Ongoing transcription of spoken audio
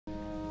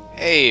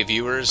Hey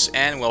viewers,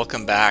 and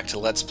welcome back to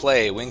Let's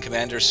Play Wing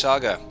Commander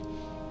Saga.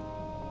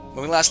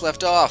 When we last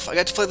left off, I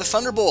got to play the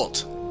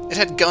Thunderbolt. It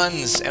had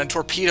guns and a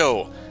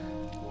torpedo,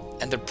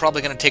 and they're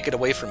probably going to take it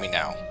away from me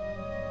now.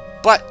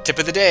 But, tip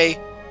of the day,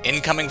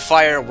 incoming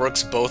fire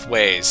works both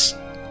ways.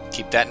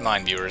 Keep that in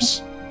mind,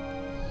 viewers.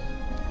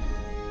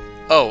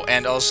 Oh,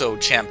 and also,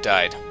 Champ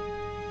died.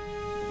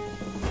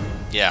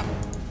 Yeah.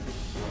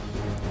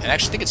 And I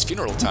actually think it's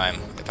funeral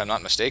time, if I'm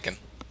not mistaken.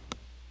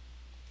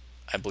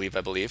 I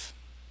believe.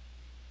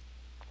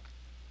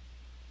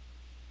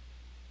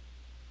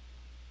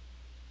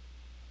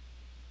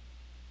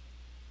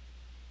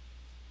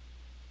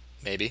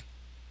 Maybe.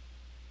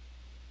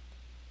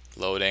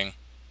 Loading.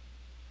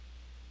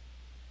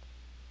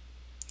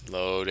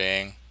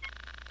 Loading.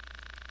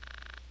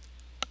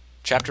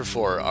 Chapter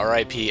 4,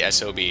 RIP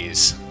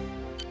SOBs.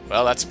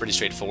 Well, that's pretty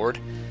straightforward.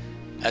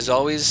 As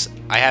always,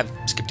 I have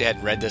skipped ahead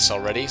and read this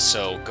already,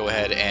 so go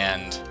ahead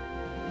and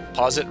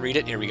pause it, read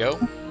it, here we go.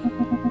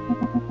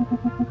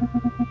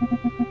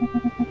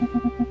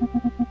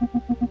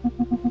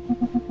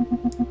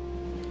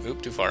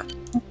 Oop, too far.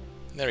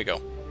 There we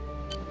go.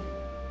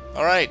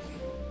 Alright,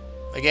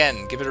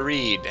 again, give it a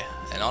read,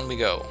 and on we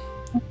go.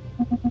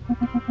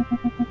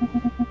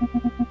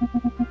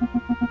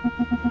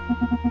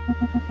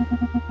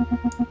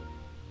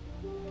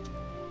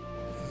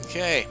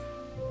 Okay.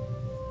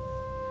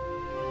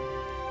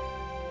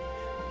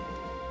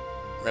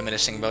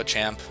 Reminiscing about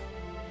Champ.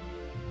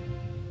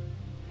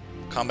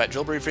 Combat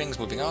drill briefings,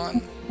 moving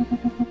on.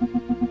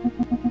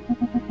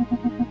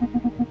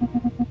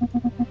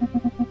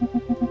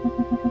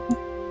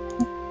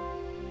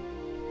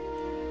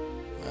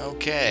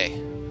 Okay,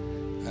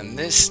 and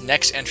this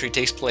next entry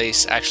takes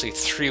place actually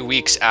 3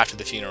 weeks after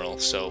the funeral,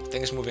 so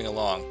things moving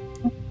along.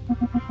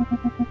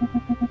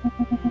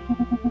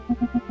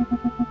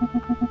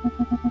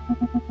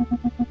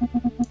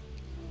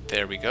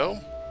 There we go.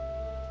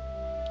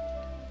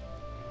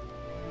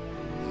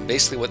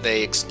 Basically what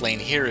they explain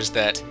here is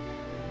that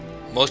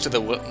most of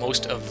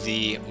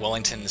the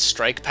Wellington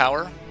strike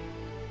power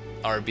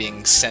are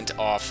being sent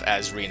off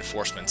as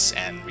reinforcements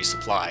and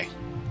resupply.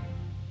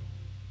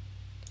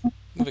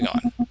 Moving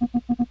on.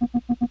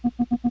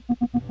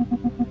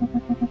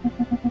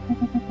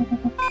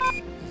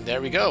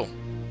 There we go.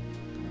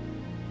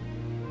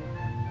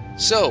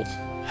 So,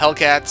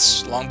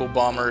 Hellcats, longbow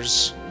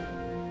bombers,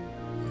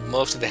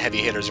 most of the heavy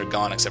hitters are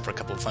gone except for a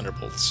couple of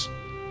Thunderbolts.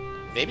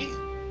 Maybe?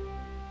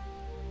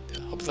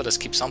 Hope they'll let us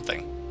keep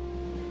something.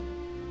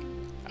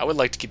 I would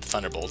like to keep the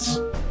Thunderbolts.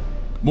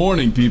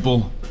 Morning,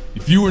 people.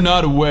 If you were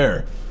not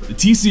aware, the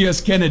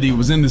TCS Kennedy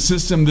was in the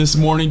system this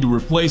morning to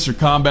replace her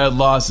combat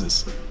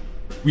losses.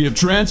 We have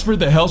transferred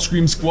the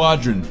Hellscream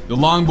Squadron, the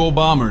longbow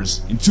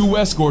bombers, and 2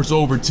 escorts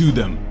over to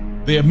them.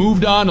 They have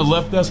moved on and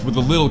left us with a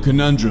little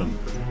conundrum.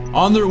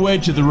 On their way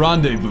to the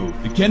rendezvous,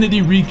 the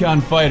Kennedy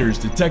recon fighters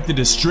detected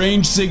a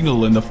strange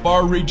signal in the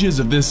far reaches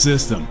of this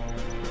system.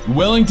 The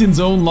Wellington's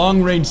own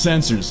long-range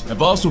sensors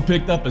have also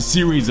picked up a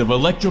series of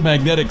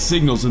electromagnetic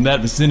signals in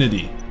that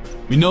vicinity.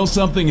 We know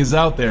something is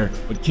out there,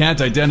 but can't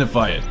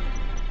identify it.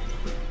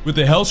 With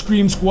the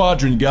Hellscream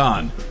Squadron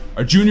gone,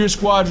 our junior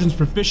squadron's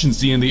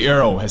proficiency in the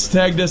arrow has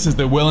tagged us as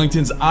the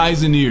Wellington's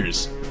eyes and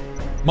ears.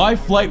 My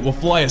flight will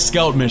fly a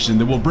scout mission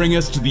that will bring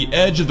us to the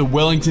edge of the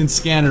Wellington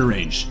scanner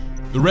range.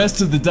 The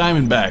rest of the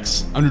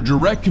Diamondbacks, under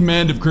direct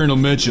command of Colonel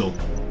Mitchell,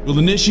 will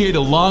initiate a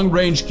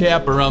long-range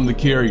cap around the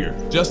carrier,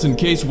 just in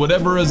case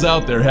whatever is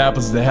out there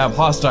happens to have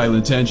hostile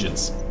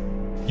intentions.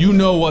 You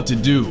know what to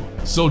do,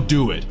 so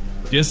do it.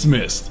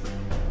 Dismissed.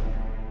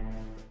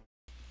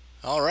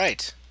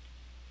 Alright.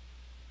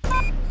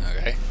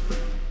 Okay.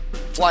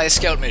 Fly a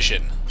scout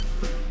mission.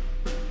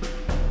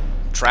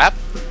 Trap?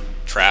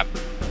 Trap.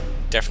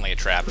 Definitely a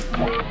trap.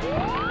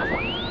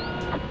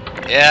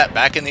 Yeah,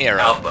 back in the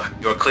arrow. Alpha,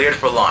 you're cleared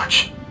for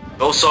launch.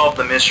 Go solve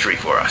the mystery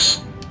for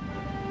us.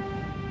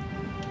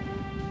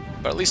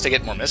 But at least I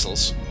get more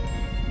missiles.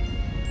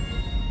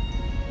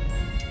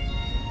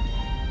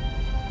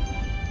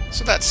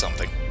 So that's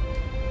something.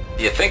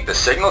 Do you think the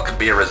signal could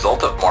be a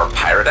result of more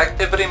pirate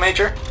activity,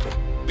 Major?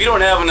 We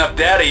don't have enough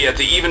data yet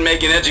to even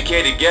make an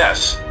educated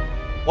guess.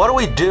 What do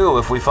we do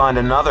if we find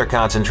another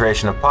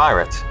concentration of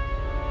pirates?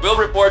 We'll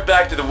report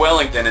back to the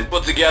Wellington and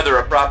put together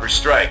a proper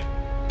strike.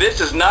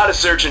 This is not a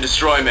search and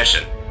destroy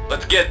mission.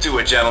 Let's get to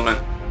it, gentlemen.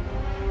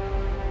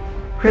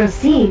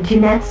 Proceed to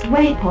next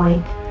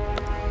waypoint.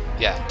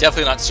 Yeah,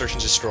 definitely not search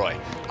and destroy.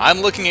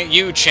 I'm looking at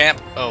you, Champ.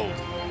 Oh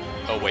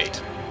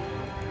wait.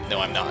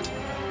 No, I'm not.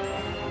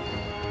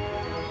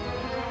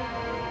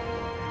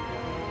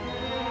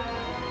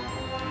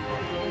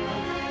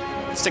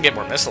 Let's get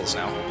more missiles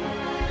now.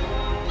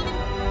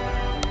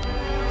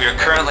 We are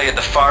currently at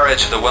the far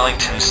edge of the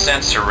Wellington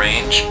sensor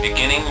range,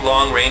 beginning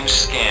long-range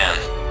scan.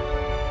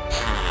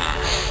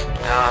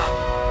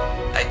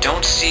 I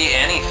don't see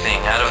anything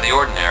out of the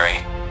ordinary.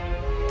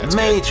 That's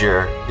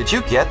Major, did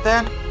you get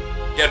that?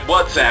 Get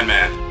what,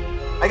 Sandman?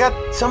 I got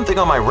something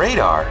on my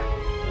radar.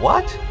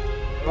 What?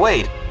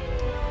 Wait,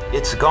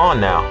 it's gone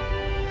now.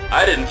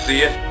 I didn't see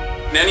it.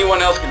 Can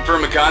anyone else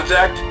confirm a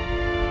contact?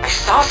 I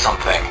saw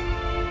something.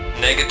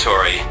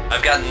 Negatory.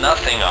 I've got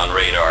nothing on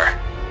radar.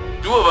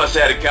 2 of us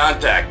had a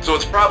contact, so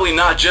it's probably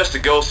not just a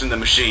ghost in the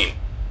machine.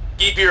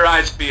 Keep your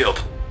eyes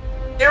peeled.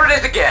 Here it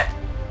is again.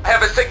 I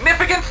have a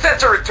significant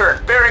sensor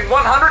return, bearing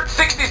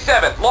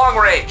 167, long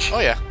range. Oh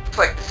yeah. Looks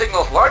like the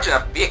signal's large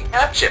enough to be a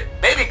cap ship,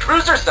 maybe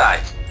cruiser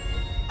size.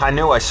 I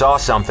knew I saw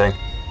something.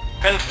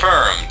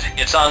 Confirmed.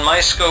 It's on my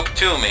scope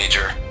too,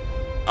 Major.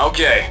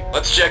 Okay,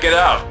 let's check it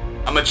out.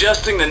 I'm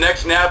adjusting the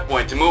next nav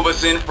point to move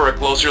us in for a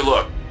closer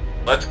look.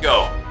 Let's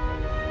go.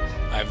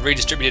 I've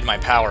redistributed my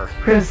power.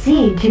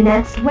 Proceed to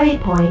next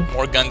waypoint.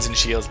 More guns and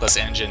shields, less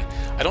engine.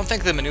 I don't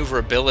think the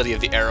maneuverability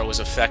of the Arrow is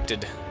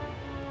affected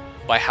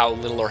by how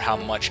little or how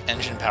much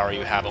engine power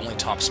you have, only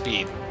top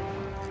speed.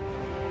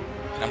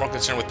 And I'm more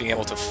concerned with being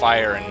able to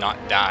fire and not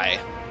die.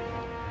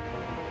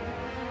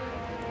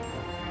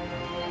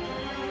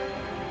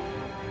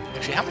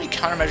 Actually, how many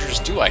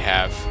countermeasures do I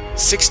have?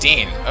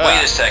 16. Ugh.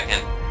 Wait a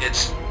second.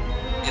 It's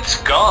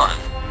gone.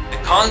 The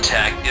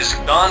contact is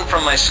gone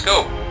from my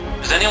scope.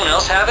 Does anyone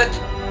else have it?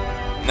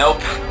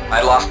 Nope,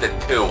 I lost it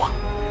too.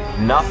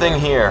 Nothing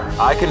here.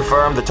 I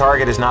confirm the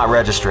target is not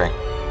registering.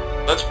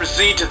 Let's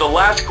proceed to the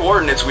last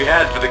coordinates we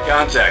had for the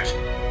contact.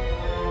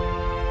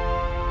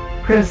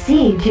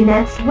 Proceed to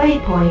next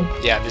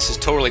waypoint. Yeah, this is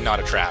totally not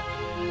a trap.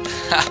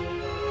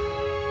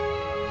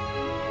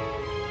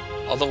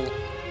 Although,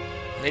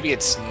 maybe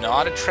it's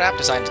not a trap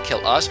designed to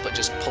kill us, but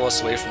just pull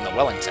us away from the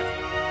Wellington.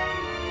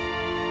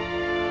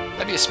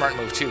 That'd be a smart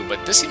move too,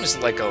 but this seems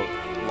like a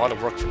lot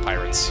of work for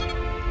pirates.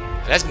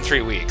 It has been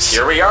 3 weeks.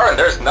 Here we are and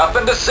there's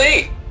nothing to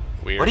see.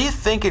 Weird. What do you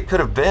think it could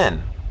have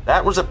been?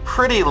 That was a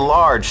pretty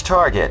large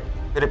target.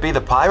 Could it be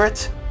the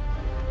pirates?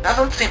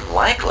 Doesn't seem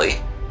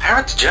likely.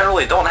 Pirates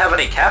generally don't have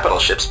any capital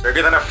ships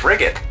bigger than a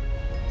frigate.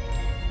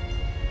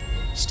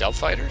 Stealth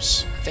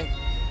fighters? I think...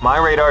 My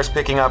radar's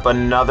picking up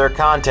another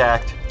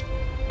contact.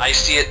 I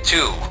see it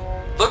too.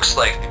 Looks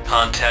like the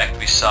contact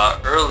we saw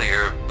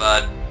earlier,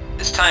 but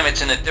this time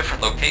it's in a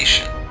different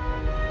location.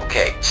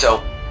 Okay,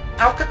 so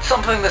how could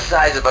something the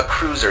size of a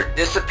cruiser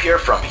disappear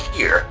from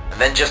here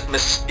and then just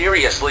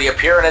mysteriously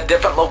appear in a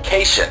different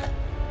location?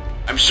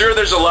 I'm sure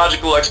there's a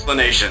logical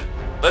explanation.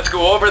 Let's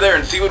go over there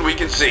and see what we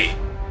can see.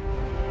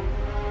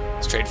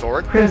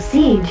 Straightforward.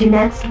 Proceed to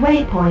next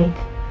waypoint.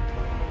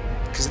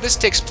 Because if this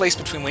takes place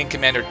between Wing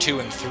Commander 2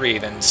 and 3,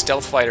 then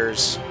stealth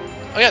fighters...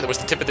 Oh yeah, that was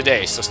the tip of the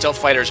day, so stealth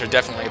fighters are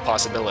definitely a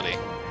possibility.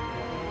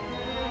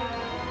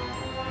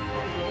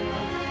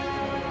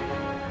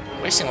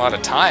 Wasting a lot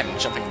of time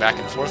jumping back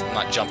and forth.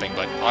 Not jumping,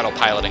 but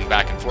autopiloting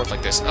back and forth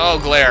like this. Oh,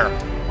 glare!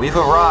 We've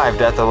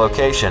arrived at the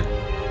location.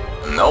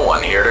 No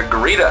one here to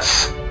greet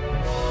us.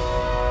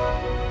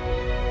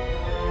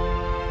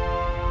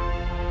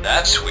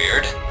 That's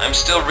weird. I'm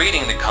still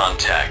reading the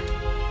contact.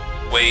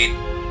 Wait.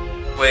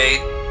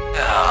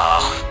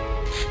 Oh.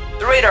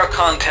 The radar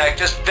contact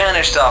just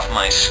vanished off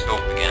my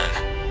scope again.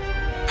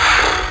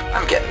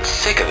 I'm getting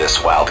sick of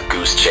this wild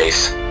goose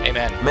chase.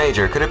 Amen.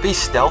 Major, could it be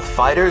stealth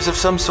fighters of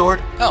some sort?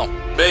 Oh.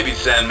 Maybe,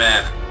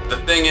 Sandman. The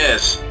thing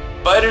is,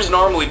 fighters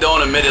normally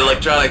don't emit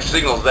electronic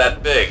signals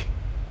that big.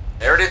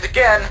 There it is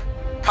again.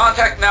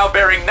 Contact now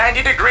bearing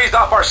 90 degrees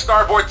off our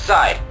starboard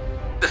side.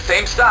 The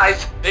same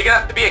size, big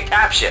enough to be a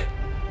cap ship.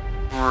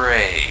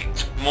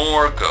 Great.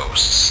 More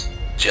ghosts.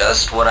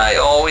 Just what I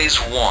always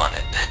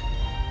wanted.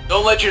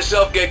 Don't let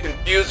yourself get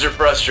confused or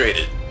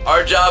frustrated.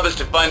 Our job is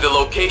to find the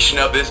location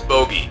of this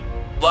bogey.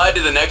 Fly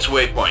to the next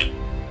waypoint.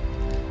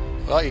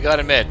 Well, you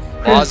gotta admit,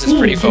 Boz is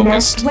pretty Proceed to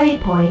next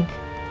focused. waypoint.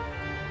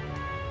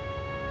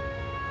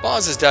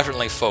 Boz is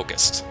definitely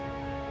focused.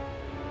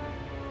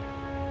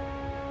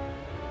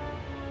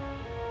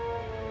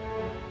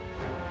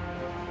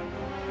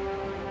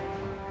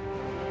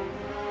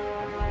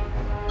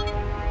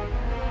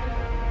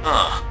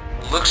 Huh.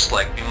 Looks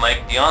like we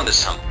might be onto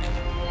something.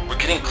 We're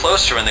getting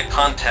closer and the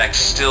contact's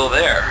still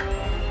there.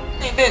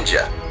 Hey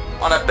Ninja,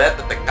 wanna bet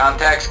that the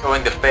contact's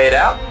going to fade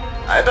out?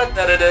 I bet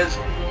that it is.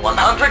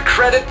 100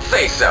 credits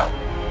say so.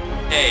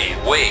 Hey,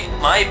 wait.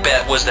 My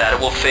bet was that it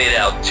will fade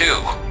out too.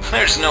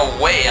 There's no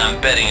way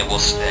I'm betting it will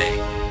stay.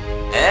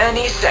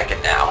 Any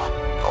second now.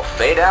 It'll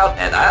fade out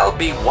and I'll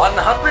be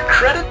 100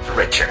 credits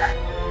richer.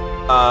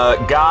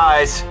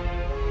 Guys.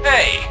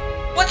 Hey,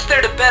 what's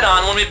there to bet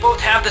on when we both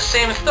have the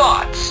same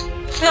thoughts?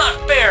 It's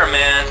not fair,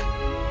 man.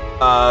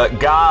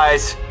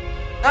 Guys.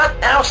 Not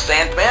now,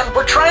 Sandman.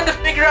 We're trying to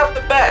figure out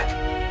the bet.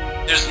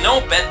 There's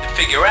no bet to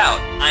figure out.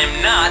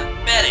 I'm not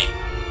betting.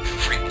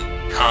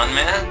 Freaking con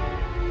man.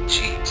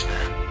 Jeez,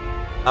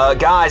 man.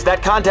 Guys,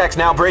 that contact's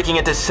now breaking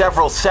into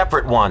several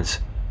separate ones.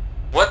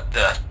 What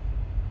the?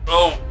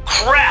 Oh,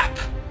 crap!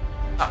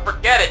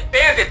 Forget it.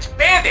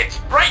 Bandits!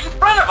 Right in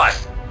front of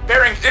us!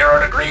 Bearing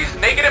 0 degrees,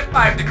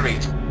 -5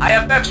 degrees.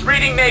 IFF's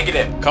reading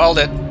negative. Called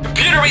it.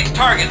 Computer reads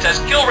targets as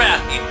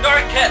Kilrathi,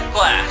 Dark Cat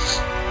class.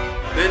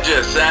 Ninja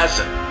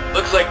Assassin.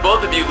 Looks like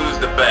both of you lose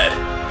the bet.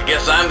 I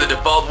guess I'm the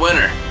default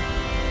winner.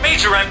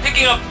 Major, I'm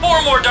picking up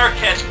 4 more Dark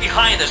Cats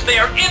behind us. They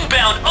are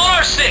inbound on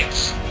our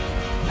 6.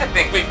 I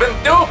think we've been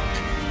duped.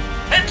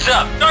 Heads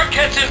up! Dark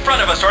Cats in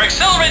front of us are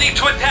accelerating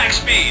to attack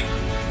speed.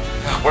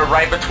 We're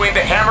right between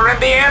the hammer and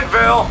the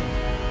anvil.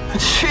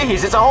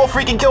 Jeez, it's a whole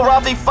freaking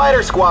Kilrathi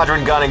fighter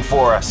squadron gunning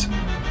for us.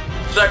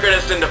 Suckered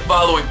us into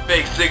following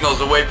fake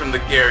signals away from the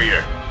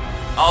carrier.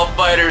 All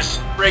fighters,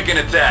 break and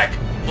attack.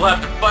 We'll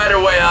have to fight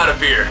our way out of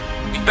here.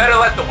 We better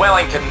let the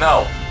Wellington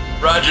know.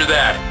 Roger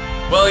that.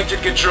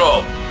 Wellington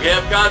Control, we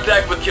have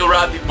contact with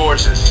Kilrathi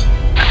forces.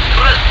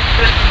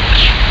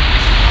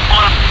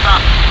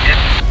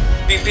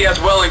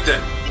 CCS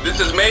Wellington, this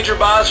is Major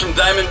Boz from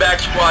Diamondback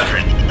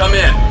Squadron. Come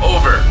in,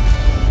 over.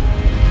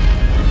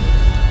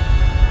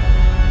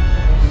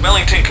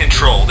 Wellington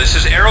Control, this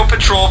is Aero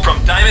Patrol from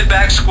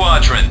Diamondback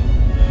Squadron.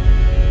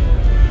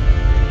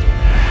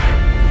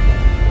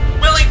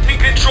 Wellington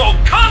Control,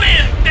 come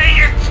in, dang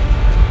it!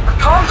 Our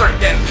comms aren't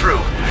getting through.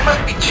 They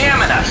must be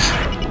jamming us.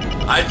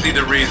 I see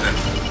the reason.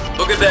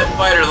 Look at that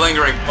fighter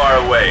lingering far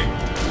away.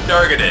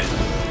 Target it.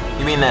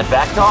 You mean that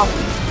Vakhtov?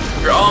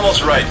 You're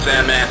almost right,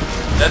 Sandman.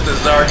 That's a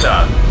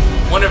Zartov.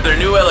 One of their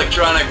new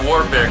electronic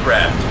warfare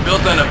craft,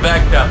 built on a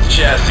Vakhtov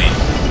chassis.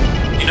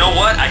 You know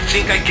what? I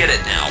think I get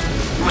it now.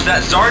 It was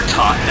that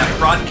Zartov that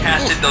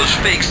broadcasted those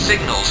fake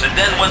signals, and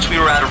then once we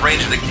were out of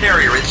range of the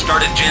carrier, it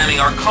started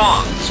jamming our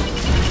comms.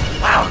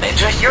 Wow,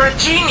 Ninja, you're a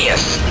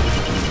genius.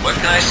 What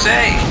can I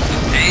say?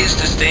 It pays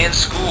to stay in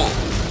school.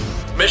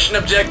 Mission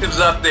objectives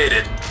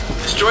updated.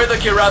 Destroy the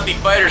Kilrathi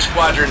fighter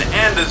squadron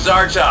and the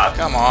Zartov.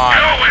 Come on.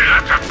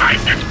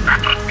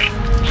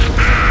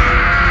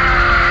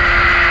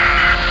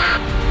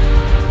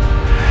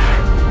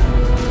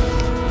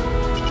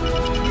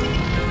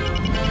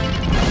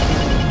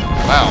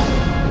 Wow.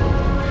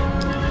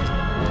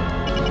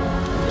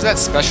 Where's that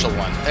special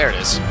one? There it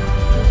is.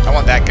 I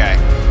want that guy.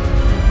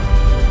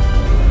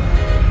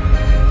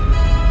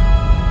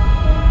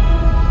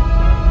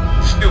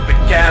 Stupid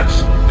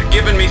cats. They're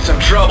giving me some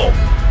trouble.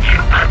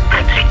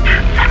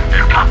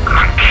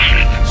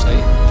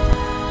 Actually,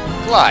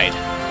 glide.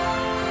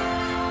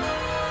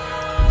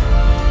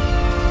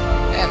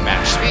 And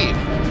match speed.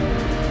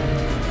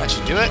 That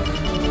should do it.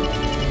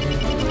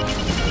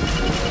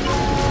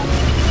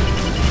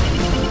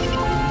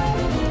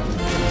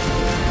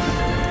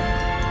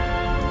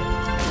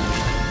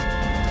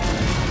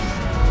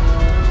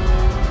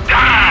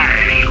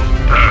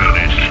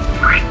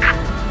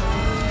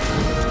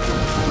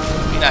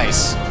 Be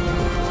nice.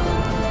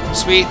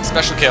 Sweet,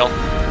 special kill.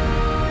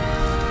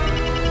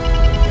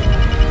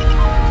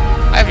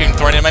 I haven't even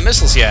thrown in my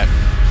missiles yet.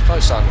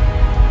 Probably start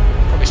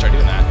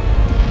doing that.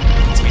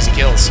 Some easy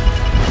kills.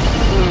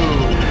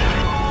 Ooh.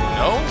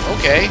 No?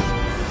 Okay.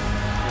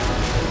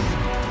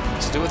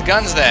 Let's do it with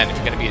guns then, if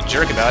you're gonna be a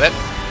jerk about it.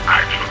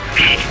 I shall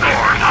feed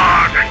your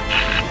heart and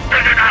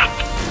spit it out,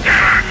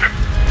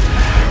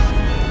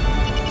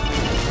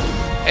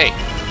 Hey.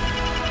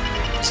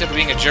 Except for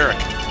being a jerk.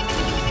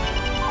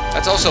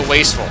 That's also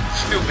wasteful.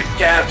 Stupid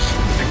cats.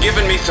 They're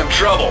giving me some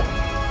trouble.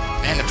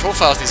 Man, the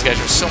profiles of these guys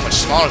are so much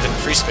smaller than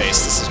free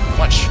space. This is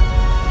much...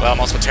 Well, I'm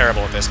also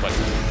terrible at this, but...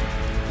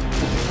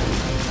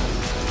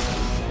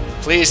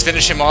 Please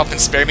finish him off and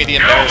spare me the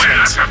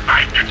embarrassment.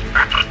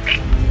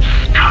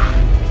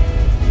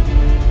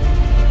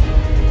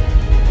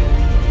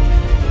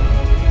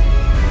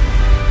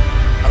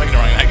 I'm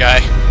ignoring that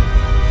guy.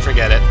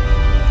 Forget it.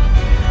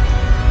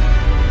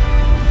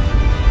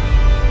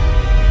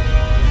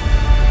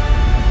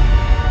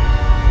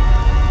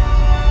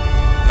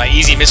 My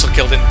easy missile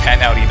kill didn't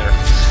pan out either.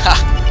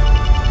 Ha!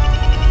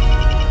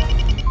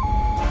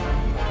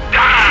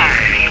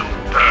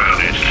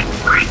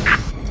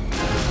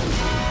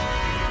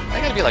 I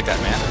gotta be like that,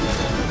 man.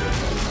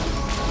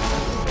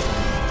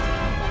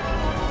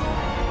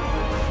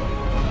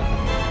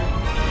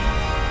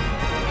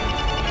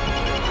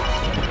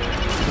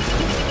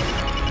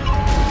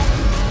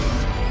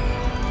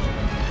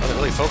 Oh, they're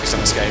really focused on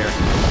this guy here.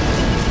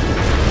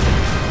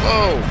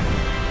 Whoa!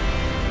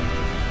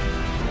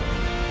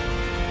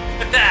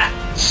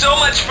 So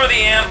much for the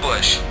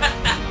ambush.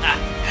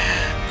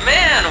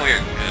 Man, we're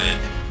good.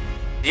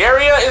 The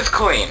area is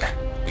clean.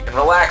 We can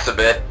relax a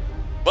bit.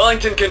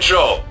 Wellington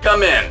Control,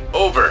 come in.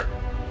 Over.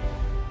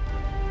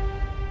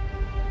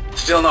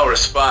 Still no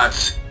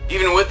response,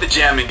 even with the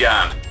jamming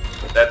gun.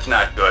 That's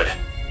not good.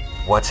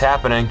 What's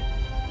happening?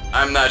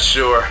 I'm not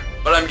sure,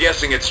 but I'm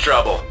guessing it's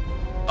trouble.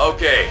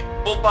 Okay,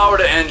 full power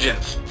to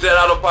engines. Set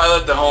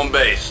autopilot to home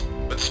base.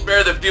 But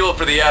spare the fuel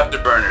for the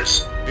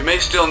afterburners. We may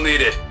still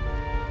need it.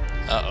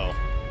 Uh-oh.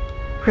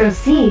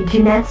 Proceed to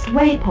next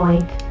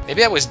waypoint.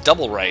 Maybe I was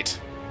double right.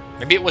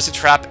 Maybe it was a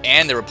trap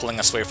and they were pulling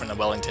us away from the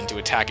Wellington to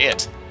attack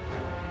it.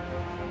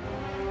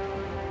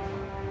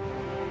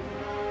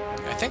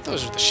 I think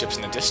those are the ships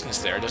in the distance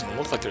there. It doesn't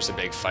look like there's a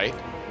big fight.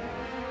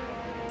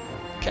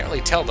 Can't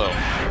really tell, though.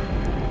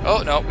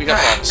 Oh, no, we got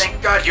problems.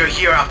 Thank God you're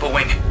here, Alpha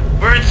Wing.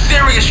 We're in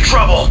serious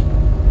trouble.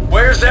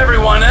 Where's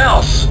everyone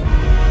else?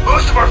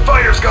 Most of our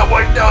fighters got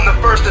wiped out in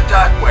the first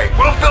attack wave.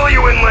 We'll fill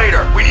you in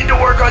later. We need to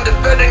work on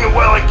defending the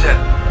Wellington.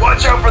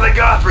 Watch out for the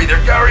Guthrie.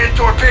 They're carrying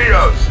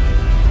torpedoes.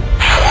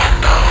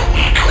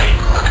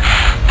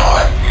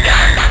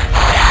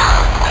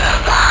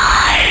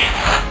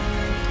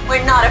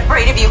 We're not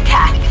afraid of you,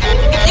 Cat.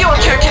 It's your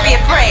turn to be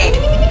afraid.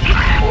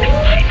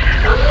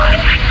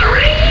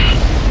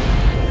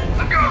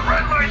 I've got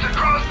red lights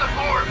across the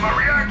board. My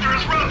reactor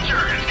is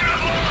ruptured. It's gonna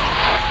blow.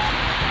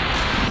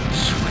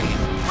 Sweet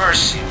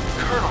mercy.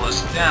 The Colonel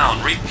is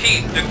down.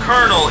 Repeat, the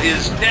Colonel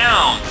is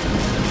down.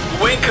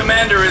 Wing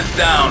Commander is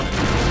down.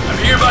 I'm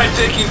hereby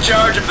taking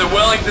charge of the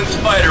Wellington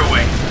Spider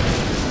Wing.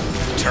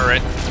 Turret.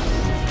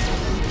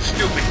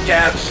 Stupid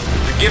cats.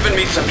 They're giving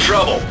me some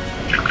trouble.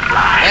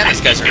 Man, these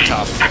guys are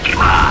tough.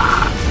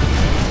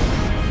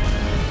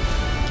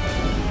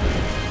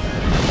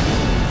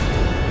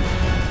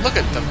 Look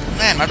at them.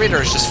 Man, my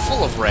radar is just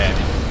full of red.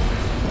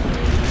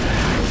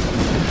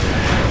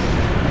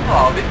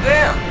 Oh, be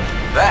damn.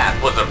 That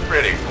was a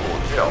pretty cool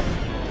kill.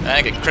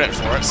 I get credit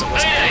for it, so it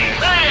wasn't me.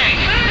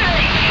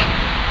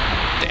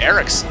 The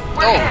Eric's.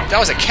 Oh, that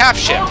was a cap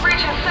ship.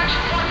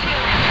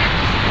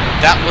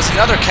 That was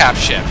another cap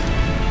ship.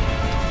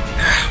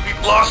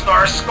 We've lost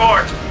our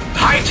escort.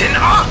 Tighten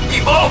up,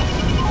 people!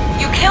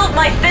 You killed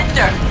my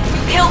sister.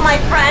 You killed my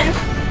friends.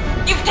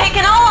 You've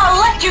taken all I'll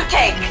let you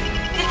take.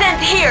 This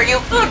ends here, you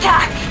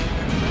Utak!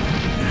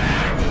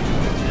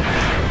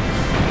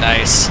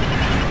 Nice.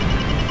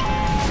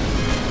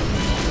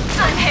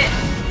 I'm hit.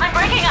 I'm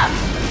breaking up.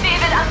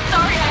 David, I'm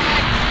sorry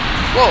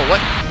Whoa,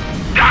 what?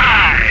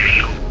 Die,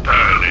 you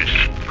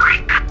birdish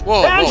freak!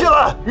 Whoa, whoa.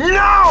 Angela,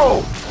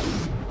 no!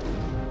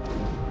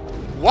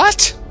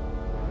 What?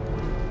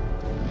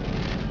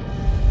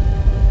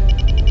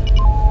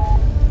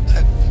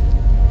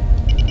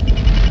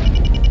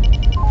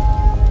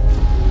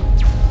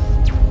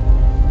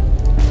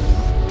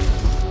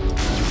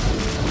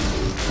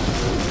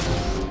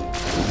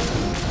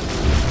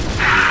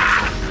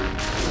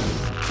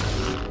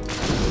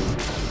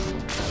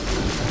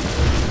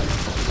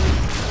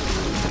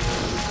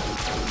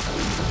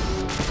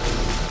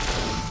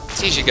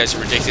 These you guys are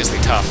ridiculously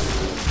tough.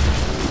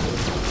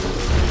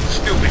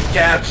 Stupid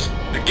cats.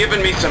 They're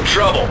giving me some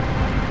trouble.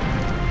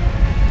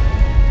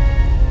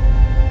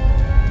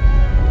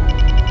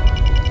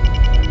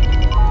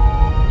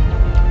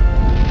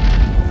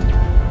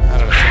 How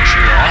did I finish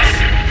you off?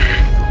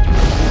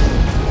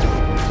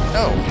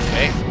 Oh,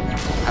 okay.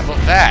 How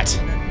about that?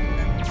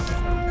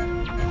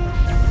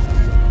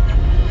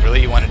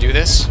 Really, you want to do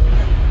this?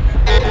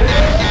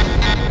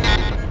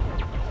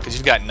 Because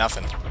you've got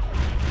nothing.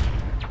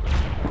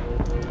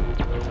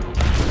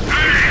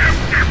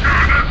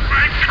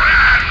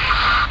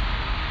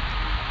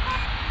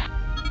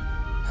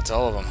 That's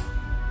all of them.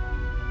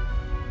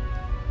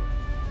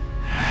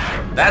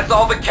 That's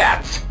all the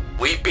cats.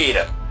 We beat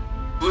them.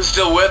 Who's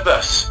still with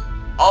us?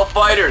 All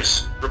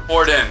fighters,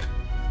 report in.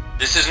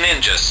 This is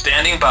Ninja,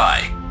 standing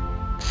by.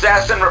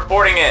 Assassin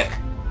reporting in.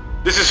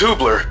 This is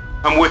Hoobler.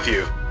 I'm with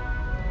you.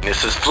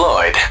 This is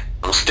Floyd.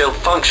 I'm still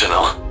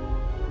functional.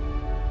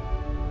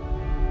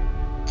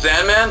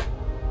 Sandman?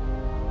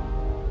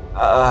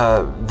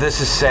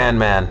 This is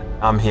Sandman.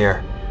 I'm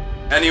here.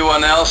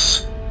 Anyone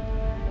else?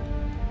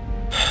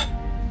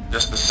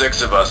 Just the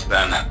 6 of us,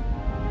 then.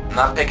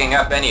 Not picking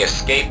up any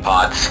escape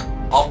pods.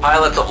 All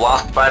pilots of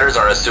Lost Fighters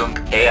are assumed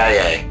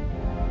KIA.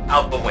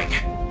 Alpha Wing.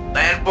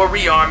 Land for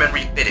rearm and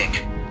refitting.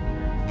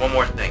 One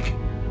more thing.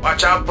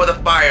 Watch out for the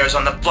fires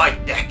on the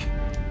flight deck.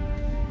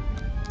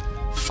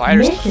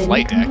 Fires on the Mission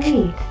flight deck.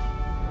 complete.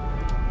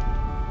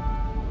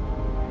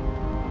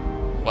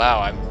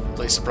 Wow, I'm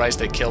really surprised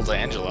they killed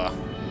Angela.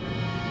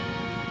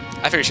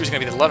 I figured she was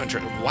going to be the love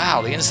interest.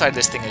 Wow, the inside of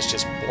this thing is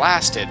just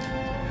blasted.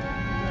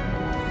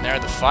 And there are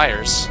the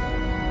fires.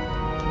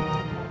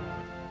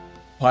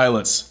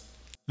 Pilots,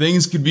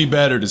 things could be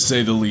better to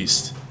say the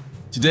least.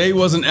 Today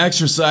was an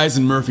exercise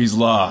in Murphy's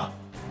Law.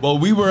 While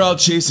we were out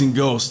chasing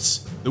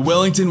ghosts, the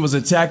Wellington was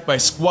attacked by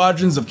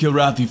squadrons of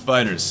Kilrathi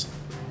fighters.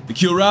 The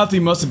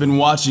Kilrathi must have been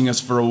watching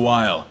us for a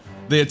while.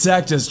 They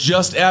attacked us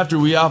just after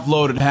we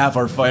offloaded half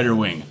our fighter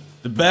wing.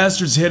 The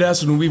bastards hit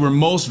us when we were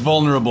most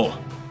vulnerable.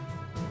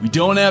 We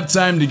don't have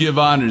time to give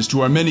honors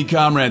to our many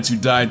comrades who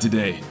died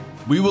today.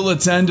 We will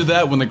attend to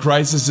that when the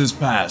crisis is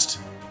past.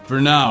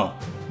 For now,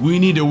 we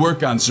need to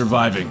work on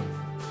surviving.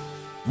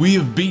 We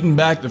have beaten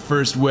back the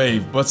first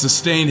wave, but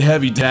sustained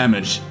heavy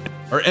damage.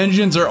 Our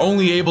engines are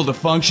only able to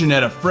function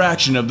at a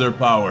fraction of their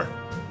power.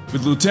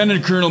 With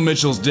Lieutenant Colonel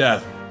Mitchell's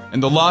death,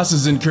 and the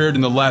losses incurred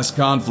in the last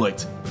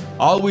conflict,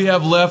 all we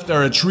have left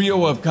are a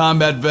trio of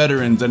combat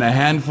veterans and a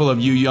handful of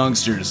you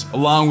youngsters,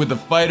 along with the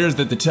fighters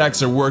that the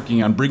techs are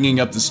working on bringing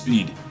up to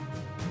speed.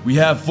 We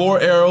have 4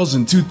 arrows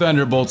and 2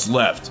 thunderbolts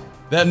left.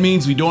 That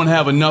means we don't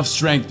have enough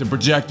strength to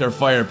project our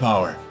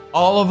firepower.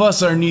 All of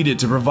us are needed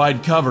to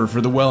provide cover for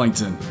the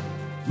Wellington.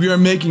 We are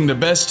making the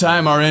best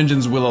time our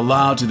engines will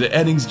allow to the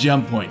Eddings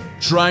jump point,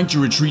 trying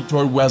to retreat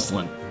toward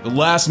Westland, the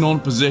last known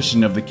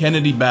position of the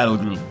Kennedy battle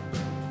group.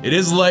 It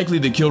is likely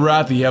the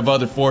Kilrathi have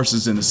other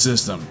forces in the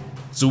system,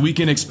 so we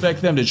can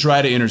expect them to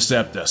try to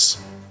intercept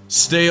us.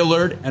 Stay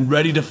alert and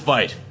ready to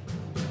fight.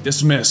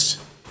 Dismissed.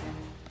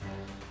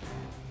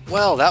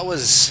 Well, that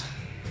was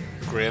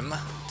grim,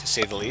 to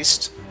say the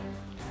least.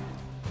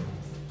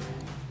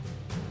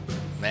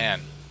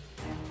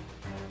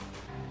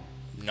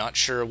 not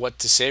sure what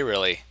to say,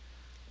 really.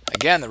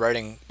 Again, the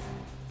writing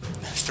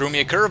threw me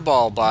a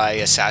curveball by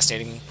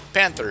assassinating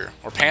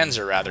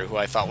Panzer rather, who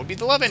I thought would be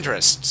the love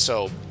interest,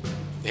 so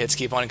the hits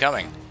keep on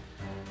coming.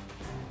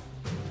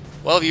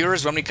 Well,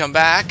 viewers, when we come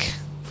back,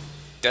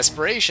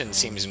 desperation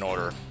seems in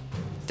order.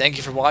 Thank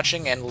you for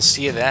watching, and we'll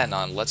see you then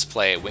on Let's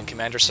Play Wing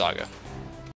Commander Saga.